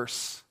the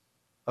curse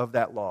of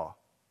that law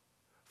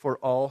for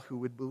all who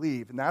would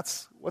believe. And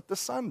that's what the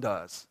Son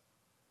does.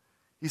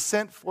 He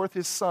sent forth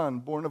his Son,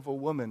 born of a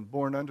woman,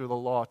 born under the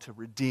law, to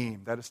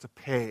redeem, that is to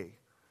pay,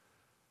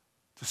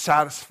 to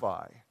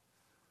satisfy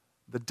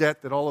the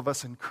debt that all of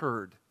us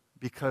incurred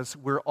because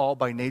we're all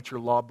by nature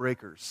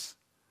lawbreakers,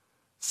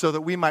 so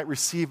that we might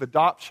receive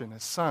adoption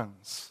as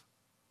sons.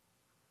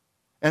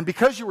 And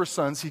because you were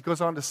sons, he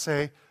goes on to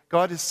say,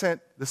 God has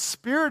sent the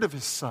Spirit of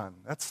his Son.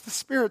 That's the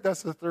Spirit,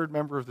 that's the third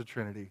member of the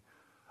Trinity,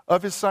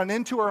 of his Son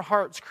into our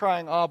hearts,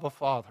 crying, Abba,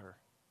 Father.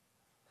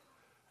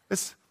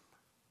 It's,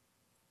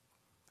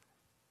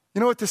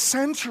 at the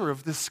center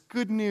of this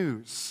good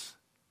news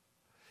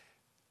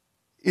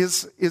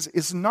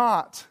is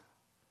not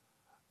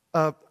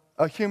a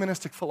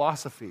humanistic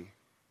philosophy.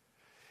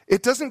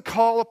 It doesn't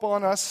call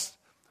upon us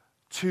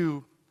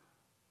to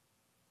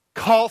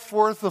call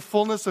forth the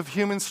fullness of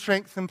human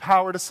strength and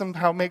power to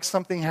somehow make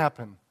something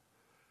happen.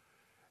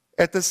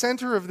 At the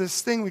center of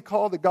this thing we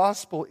call the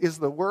gospel is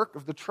the work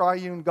of the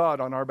triune God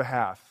on our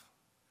behalf.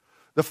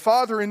 The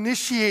Father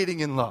initiating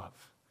in love,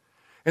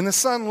 and the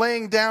Son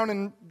laying down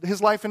in his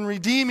life and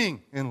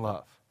redeeming in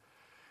love.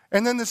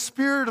 And then the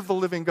Spirit of the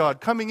living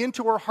God coming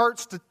into our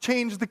hearts to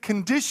change the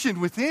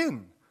condition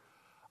within.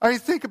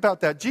 Think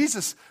about that.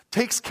 Jesus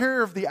takes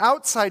care of the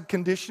outside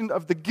condition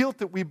of the guilt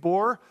that we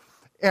bore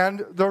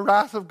and the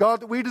wrath of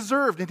God that we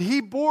deserved. And he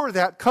bore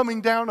that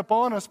coming down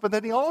upon us, but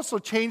then he also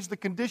changed the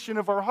condition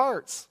of our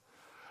hearts.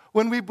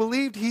 When we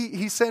believed,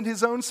 he sent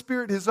his own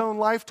Spirit, his own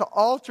life to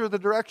alter the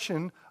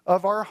direction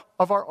of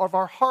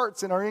our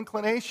hearts and our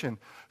inclination,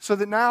 so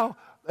that now,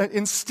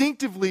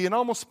 instinctively and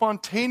almost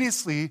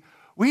spontaneously,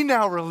 we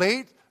now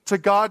relate to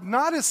God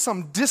not as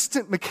some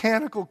distant,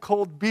 mechanical,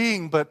 cold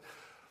being, but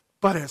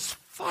as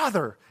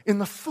Father in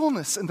the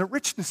fullness and the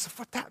richness of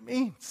what that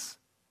means.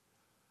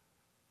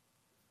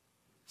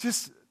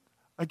 Just,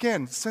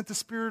 again, sent the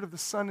Spirit of the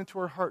Son into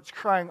our hearts,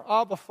 crying,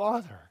 Abba,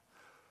 Father.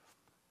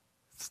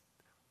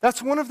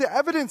 That's one of the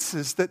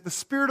evidences that the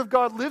Spirit of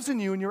God lives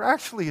in you and you're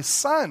actually His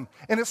son.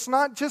 And it's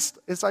not just,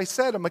 as I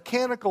said, a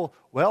mechanical,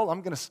 well,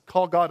 I'm going to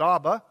call God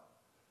Abba.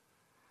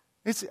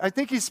 I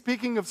think he's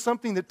speaking of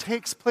something that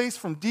takes place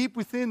from deep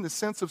within, the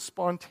sense of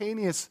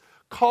spontaneous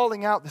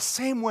calling out, the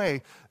same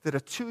way that a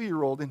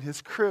 2-year-old in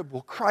his crib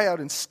will cry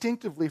out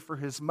instinctively for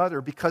his mother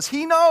because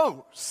he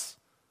knows.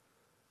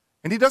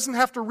 And he doesn't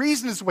have to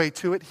reason his way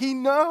to it. He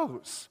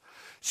knows.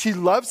 She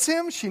loves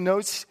him, she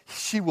knows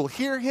she will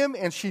hear him,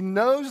 and she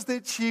knows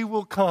that she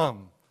will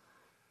come.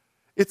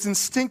 It's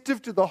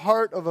instinctive to the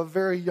heart of a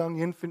very young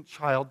infant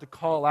child to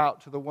call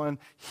out to the one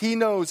he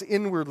knows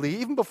inwardly,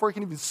 even before he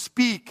can even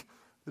speak,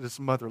 that his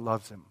mother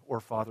loves him or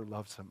father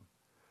loves him.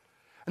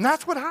 And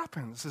that's what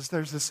happens, is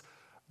there's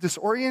this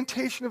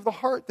orientation of the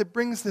heart that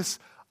brings this,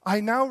 I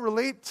now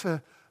relate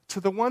to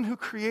the one who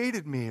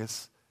created me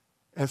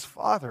as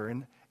Father,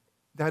 and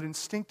that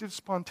instinctive,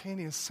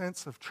 spontaneous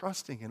sense of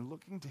trusting and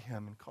looking to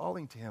him and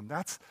calling to him.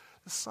 That's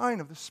the sign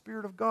of the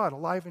Spirit of God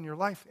alive in your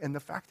life and the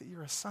fact that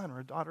you're a son or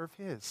a daughter of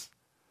his.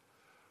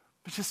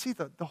 But you see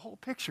the whole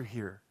picture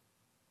here.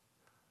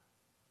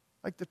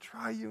 Like the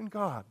triune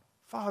God,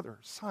 Father,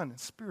 Son, and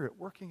Spirit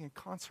working in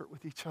concert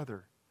with each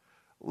other,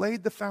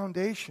 laid the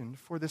foundation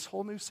for this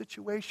whole new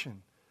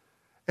situation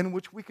in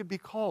which we could be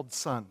called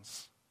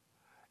sons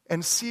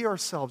and see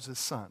ourselves as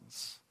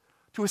sons,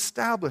 to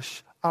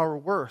establish our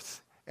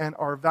worth and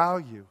our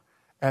value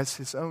as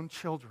his own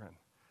children.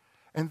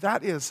 And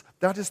that is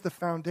the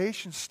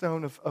foundation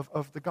stone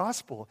of the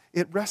gospel.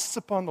 It rests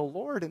upon the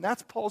Lord, and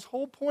that's Paul's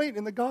whole point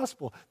in the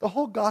gospel. The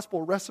whole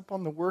gospel rests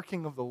upon the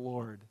working of the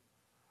Lord,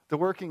 the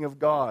working of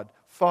God,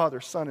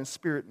 Father, Son, and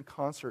Spirit in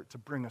concert to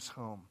bring us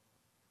home,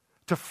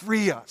 to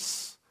free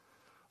us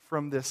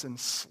from this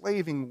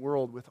enslaving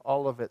world with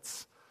all of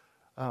its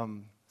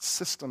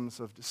systems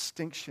of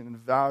distinction and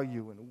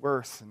value and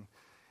worth,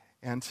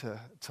 and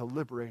to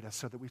liberate us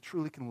so that we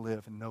truly can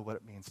live and know what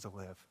it means to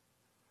live.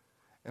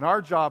 And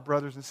our job,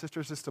 brothers and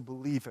sisters, is to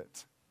believe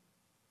it.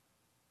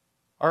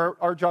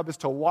 Our job is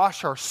to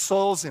wash our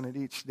souls in it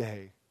each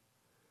day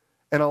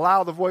and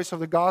allow the voice of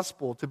the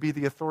gospel to be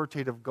the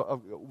authoritative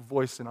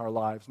voice in our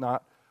lives,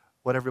 not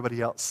what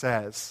everybody else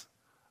says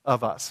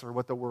of us or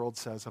what the world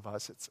says of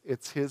us.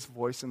 It's his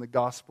voice in the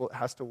gospel. It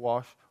has to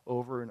wash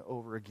over and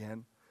over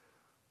again.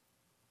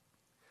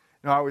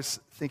 You know, I was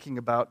thinking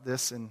about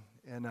this, and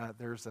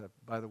there's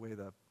by the way,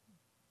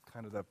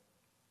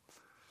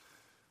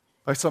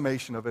 my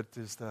summation of it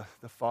is the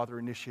Father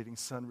initiating,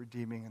 Son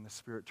redeeming, and the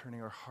Spirit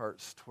turning our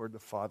hearts toward the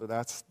Father.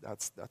 That's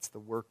the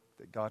work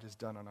that God has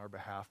done on our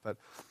behalf. But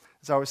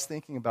as I was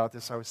thinking about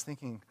this, I was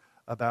thinking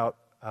about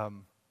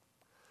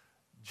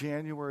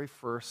January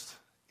 1st,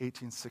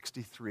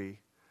 1863,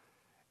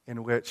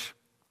 in which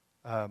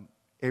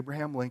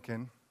Abraham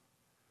Lincoln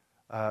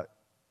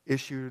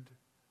issued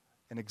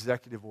an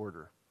executive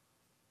order.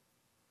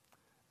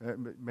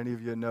 Many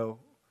of you know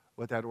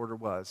what that order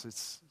was.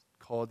 It's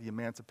called the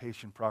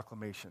Emancipation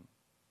Proclamation.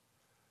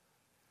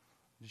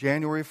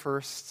 January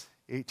 1st,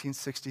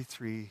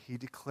 1863, he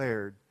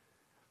declared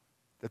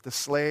that the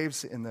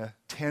slaves in the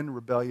 10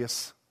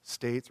 rebellious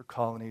states or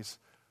colonies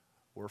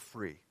were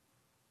free.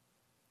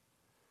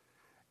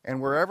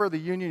 And wherever the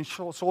Union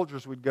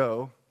soldiers would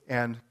go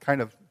and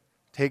kind of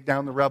take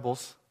down the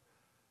rebels,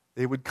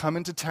 they would come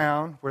into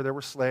town where there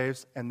were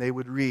slaves and they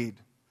would read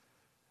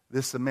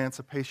this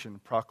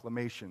Emancipation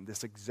Proclamation,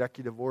 this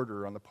executive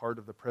order on the part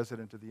of the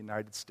President of the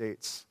United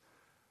States,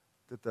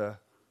 that the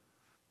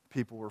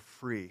people were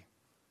free.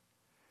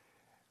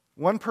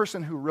 One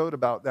person who wrote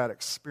about that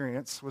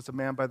experience was a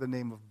man by the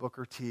name of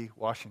Booker T.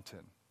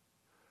 Washington,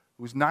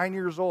 who was 9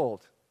 years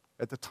old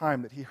at the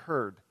time that he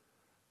heard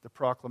the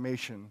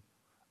proclamation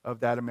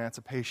of that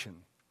emancipation.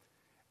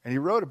 And he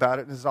wrote about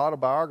it in his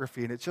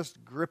autobiography, and it's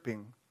just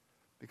gripping,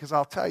 because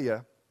I'll tell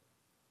you,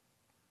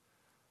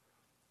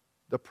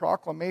 the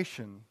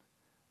proclamation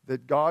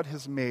that God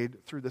has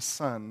made through the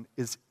Son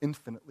is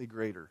infinitely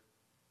greater.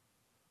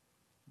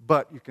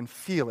 But you can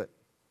feel it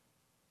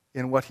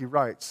in what he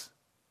writes.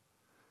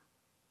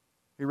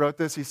 He wrote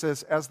this, he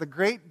says, "As the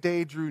great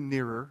day drew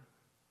nearer,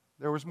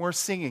 there was more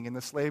singing in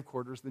the slave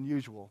quarters than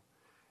usual.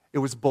 It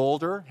was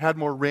bolder, had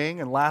more ring,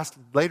 and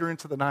lasted later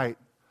into the night.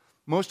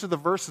 Most of the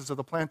verses of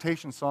the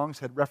plantation songs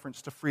had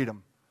reference to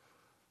freedom.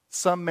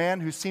 Some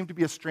man who seemed to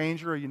be a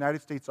stranger, a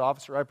United States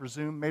officer, I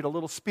presume, made a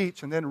little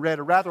speech and then read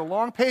a rather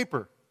long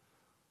paper,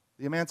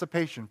 the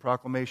Emancipation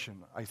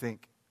Proclamation, I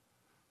think.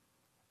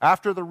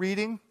 After the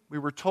reading, we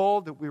were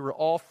told that we were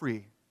all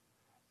free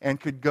and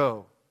could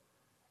go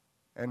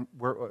and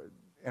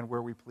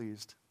where we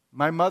pleased.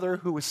 My mother,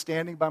 who was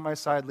standing by my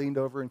side, leaned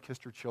over and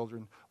kissed her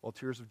children while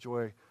tears of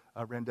joy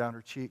ran down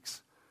her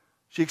cheeks.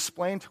 She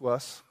explained to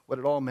us what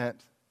it all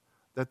meant,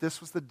 that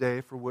this was the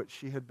day for which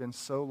she had been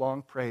so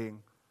long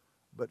praying,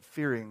 but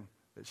fearing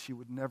that she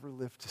would never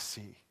live to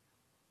see.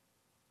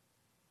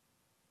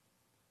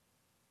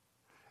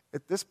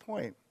 At this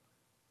point,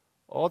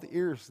 all the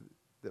ears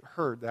that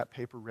heard that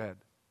paper read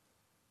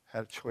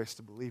had a choice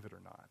to believe it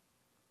or not.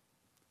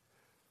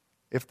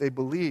 If they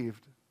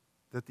believed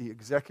that the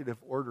executive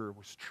order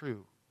was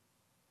true,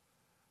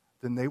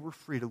 then they were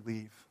free to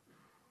leave.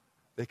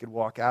 They could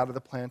walk out of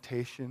the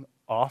plantation,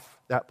 off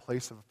that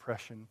place of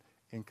oppression,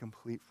 in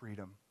complete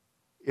freedom,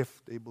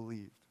 if they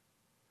believed.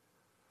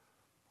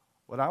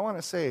 What I want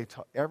to say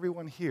to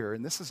everyone here,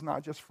 and this is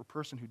not just for a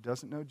person who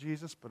doesn't know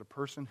Jesus, but a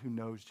person who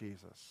knows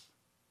Jesus.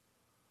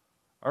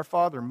 Our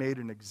Father made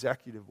an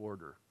executive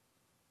order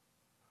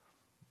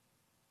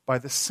by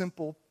the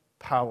simple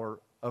power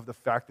of the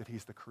fact that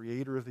He's the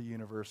creator of the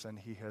universe and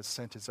He has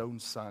sent His own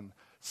Son,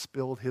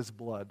 spilled His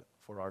blood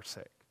for our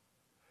sake.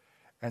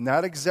 And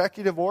that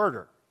executive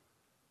order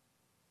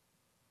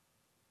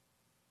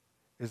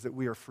is that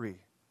we are free.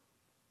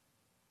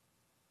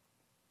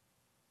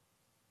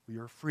 We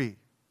are free.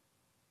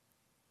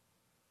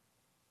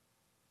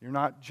 You're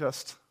not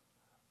just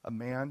a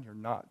man, you're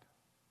not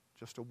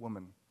just a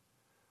woman,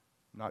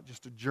 not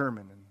just a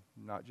German,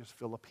 and not just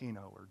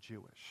Filipino or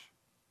Jewish.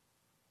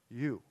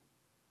 You're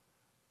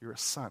a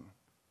son.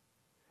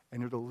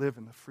 And you're to live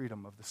in the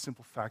freedom of the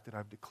simple fact that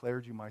I've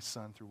declared you my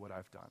son through what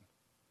I've done.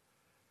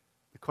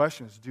 The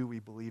question is, do we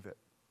believe it?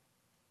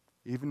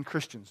 Even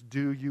Christians,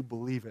 do you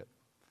believe it?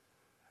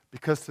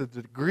 Because to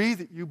the degree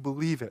that you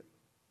believe it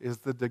is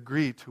the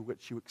degree to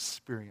which you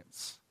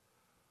experience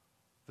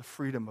the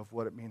freedom of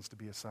what it means to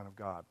be a son of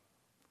God.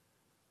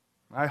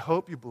 I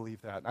hope you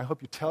believe that, and I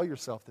hope you tell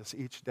yourself this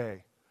each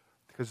day,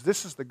 because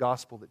this is the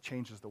gospel that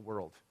changes the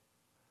world.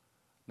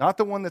 Not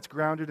the one that's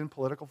grounded in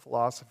political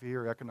philosophy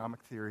or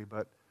economic theory,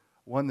 but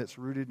one that's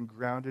rooted and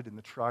grounded in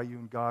the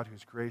triune God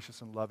who's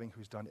gracious and loving,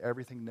 who's done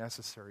everything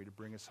necessary to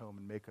bring us home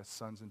and make us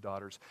sons and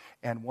daughters,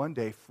 and one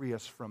day free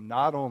us from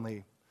not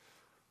only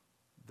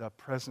the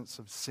presence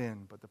of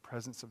sin, but the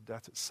presence of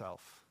death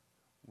itself,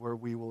 where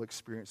we will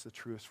experience the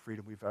truest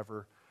freedom we've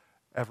ever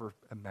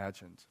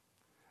imagined.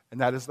 And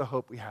that is the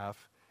hope we have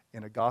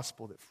in a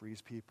gospel that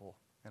frees people.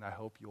 And I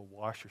hope you'll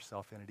wash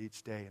yourself in it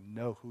each day and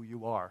know who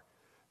you are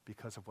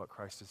because of what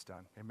Christ has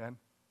done. Amen?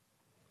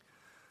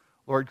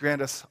 Lord,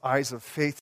 grant us eyes of faith